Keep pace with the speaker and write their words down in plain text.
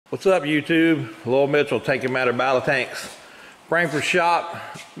What's up, YouTube? Lowell Mitchell, Tanking Matter Battle Tanks. Frankford shop.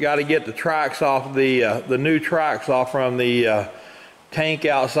 Got to get the tracks off the new tracks off from the tank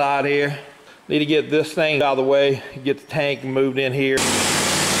outside here. Need to get this thing out of the way, get the tank moved in here.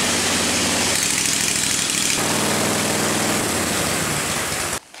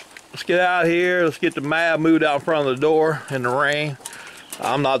 Let's get out here. Let's get the MAV moved out in front of the door in the rain.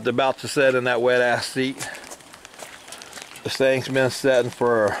 I'm not about to sit in that wet ass seat. This thing's been sitting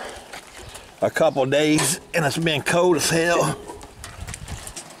for a couple days and it's been cold as hell.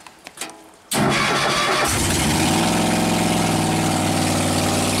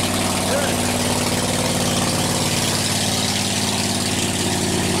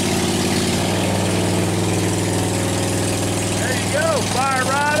 There you go, fire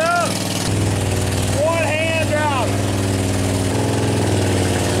right up. One hand drop.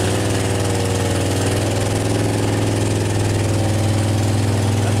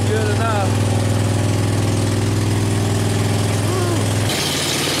 Good enough.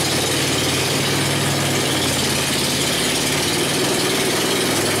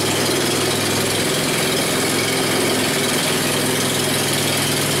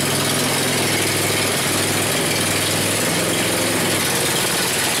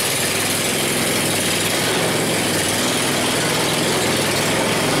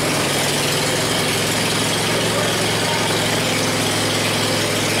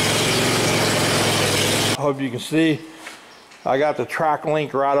 I hope you can see I got the track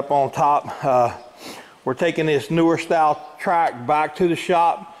link right up on top. We're taking this newer style track back to the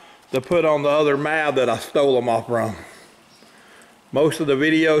shop to put on the other MAV that I stole them off from. Most of the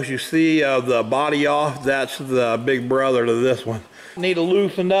videos you see of the body off, that's the big brother to this one. Need to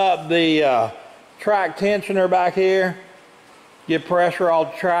loosen up the track tensioner back here, get pressure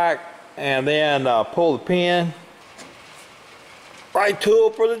off the track, and then pull the pin. Right tool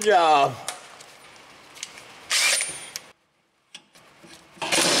for the job.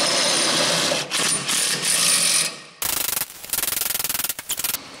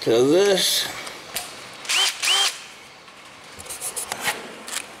 To this.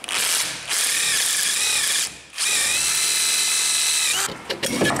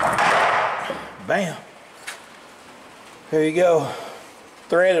 Bam. Here you go.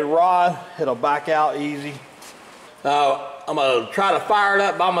 Threaded rod, it'll back out easy. Now I'm gonna try to fire it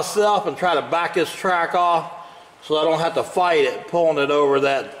up by myself and try to back this track off so I don't have to fight it pulling it over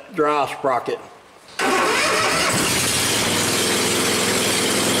that drive sprocket.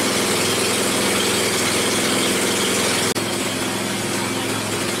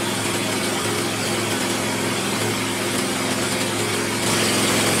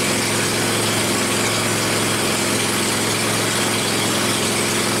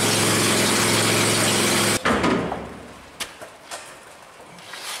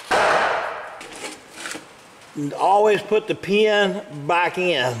 Always put the pin back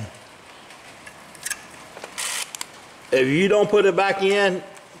in. If you don't put it back in,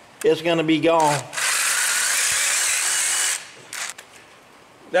 it's going to be gone.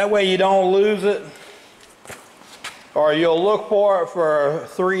 That way you don't lose it, or you'll look for it for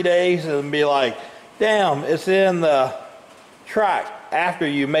 3 days and be like, damn, it's in the track after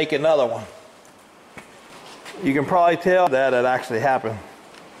you make another one. You can probably tell that it actually happened.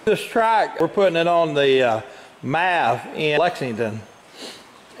 This track, we're putting it on the MAV in Lexington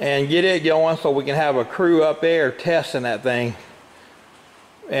and get it going so we can have a crew up there testing that thing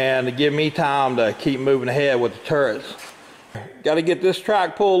and to give me time to keep moving ahead with the turrets. Got to get this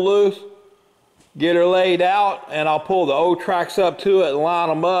track pulled loose, get her laid out, and I'll pull the old tracks up to it, line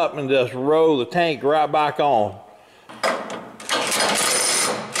them up, and just roll the tank right back on.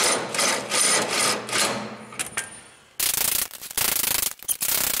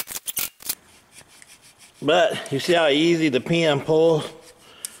 But you see how easy the pin pulls?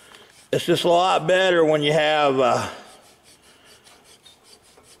 It's just a lot better when you have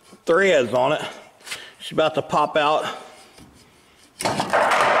threads on it. It's about to pop out.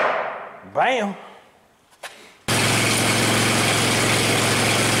 Bam!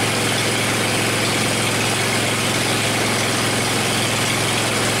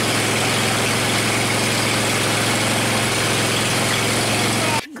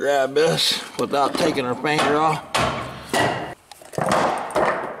 Grab this without taking her finger off.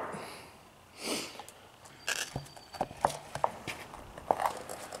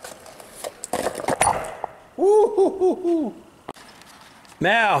 Woo-hoo-hoo-hoo.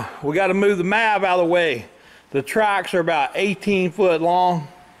 Now we got to move the MAV out of the way. The tracks are about 18 foot long.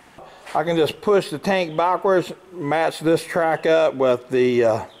 I can just push the tank backwards, match this track up with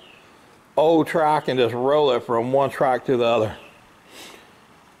the old track, and just roll it from one track to the other.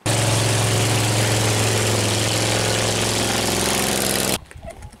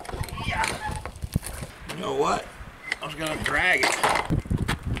 drag it.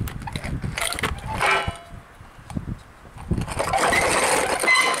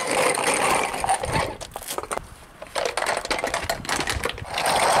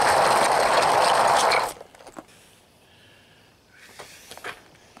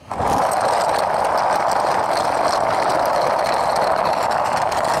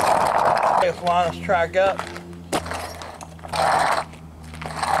 Let's line this track up.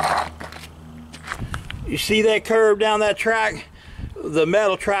 You see that curve down that track? The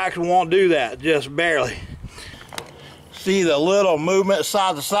metal tracks won't do that, just barely. See the little movement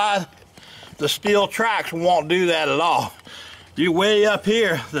side to side? The steel tracks won't do that at all. You way up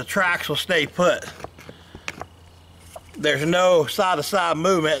here, the tracks will stay put. There's no side to side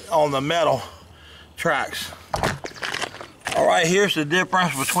movement on the metal tracks. All right, here's the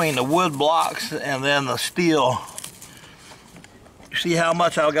difference between the wood blocks and then the steel. You see how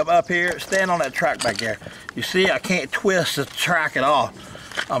much I'll go up here? Stand on that track back there. You see, I can't twist the track at all.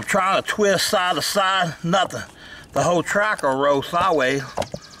 I'm trying to twist side to side, nothing. The whole track will roll sideways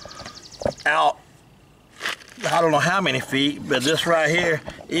out, I don't know how many feet, but this right here,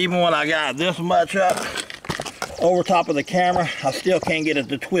 even when I got this much up over top of the camera, I still can't get it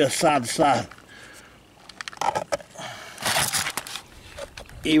to twist side to side.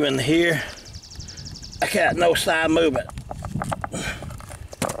 Even here, I got no side movement.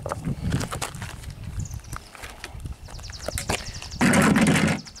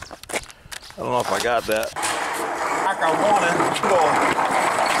 I don't know if I got that. Like I wanted.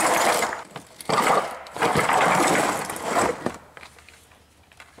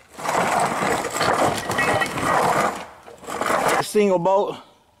 A single bolt,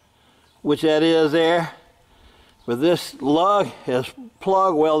 which that is there. But this lug is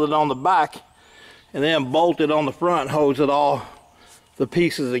plug welded on the back and then bolted on the front, holds it all, the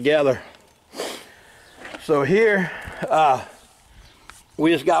pieces together. So here,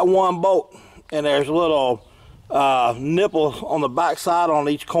 we just got one bolt, and there's little nipples on the back side on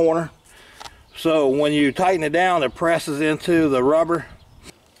each corner. So when you tighten it down, it presses into the rubber.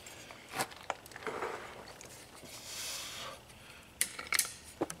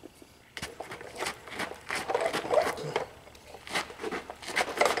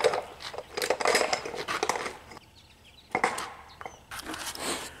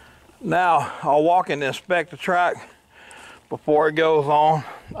 Now I'll walk and inspect the track before it goes on.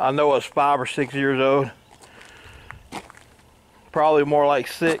 I know it's 5 or 6 years old, probably more like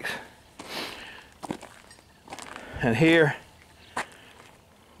 6. And here,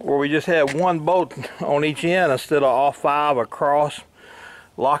 where we just had one bolt on each end instead of all 5 across,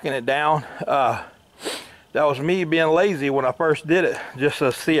 locking it down, that was me being lazy when I first did it, just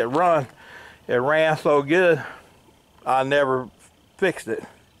to see it run. It ran so good, I never fixed it.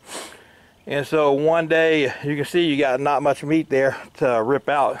 And so one day, you can see you got not much meat there to rip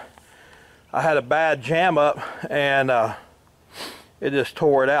out. I had a bad jam up, and it just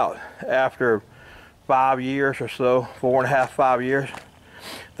tore it out after 5 years or so, 4.5, 5 years.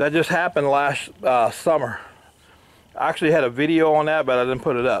 That just happened last summer. I actually had a video on that, but I didn't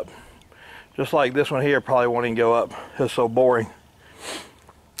put it up. Just like this one here probably won't even go up. It's so boring.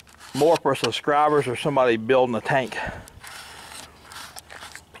 More for subscribers or somebody building a tank.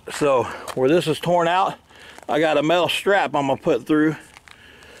 So where this is torn out, I got a metal strap I'm gonna put through.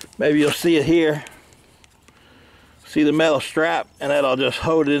 Maybe you'll see it here. See the metal strap, and that'll just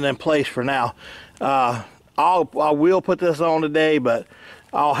hold it in place for now. I will put this on today, but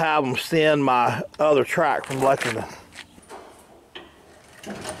I'll have them send my other track from Lexington.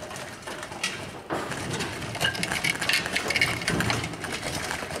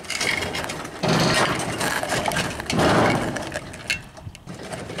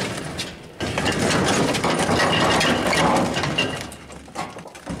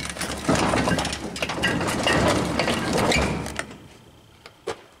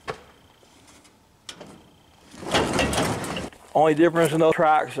 Only difference in those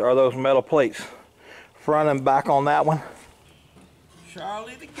tracks are those metal plates, front and back on that one.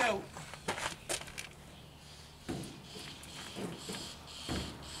 Charlie the goat.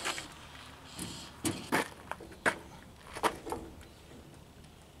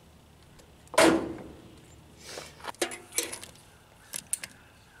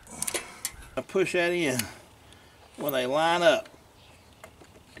 I push that in when they line up.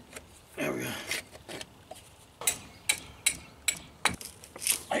 There we go.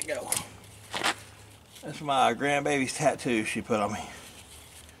 There you go. That's my grandbaby's tattoo she put on me.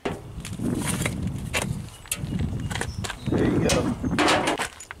 There you go.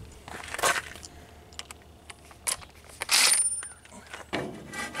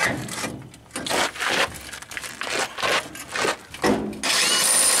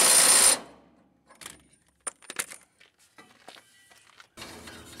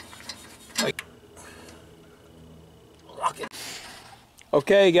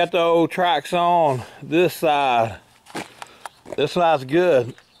 Okay, got the old tracks on this side. This side's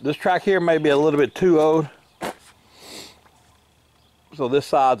good. This track here may be a little bit too old. So this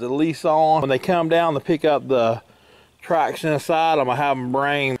side's at least on. When they come down to pick up the tracks inside, I'm gonna have them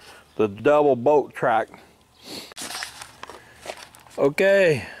bring the double bolt track.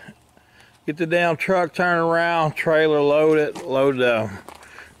 Okay, get the damn truck turned around, trailer loaded, load the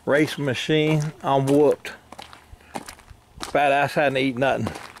race machine. I'm whooped. Fat ass hadn't eaten nothing.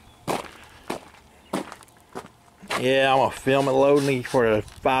 Yeah, I'm gonna film it loading these for the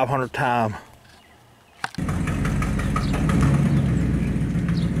 500th time.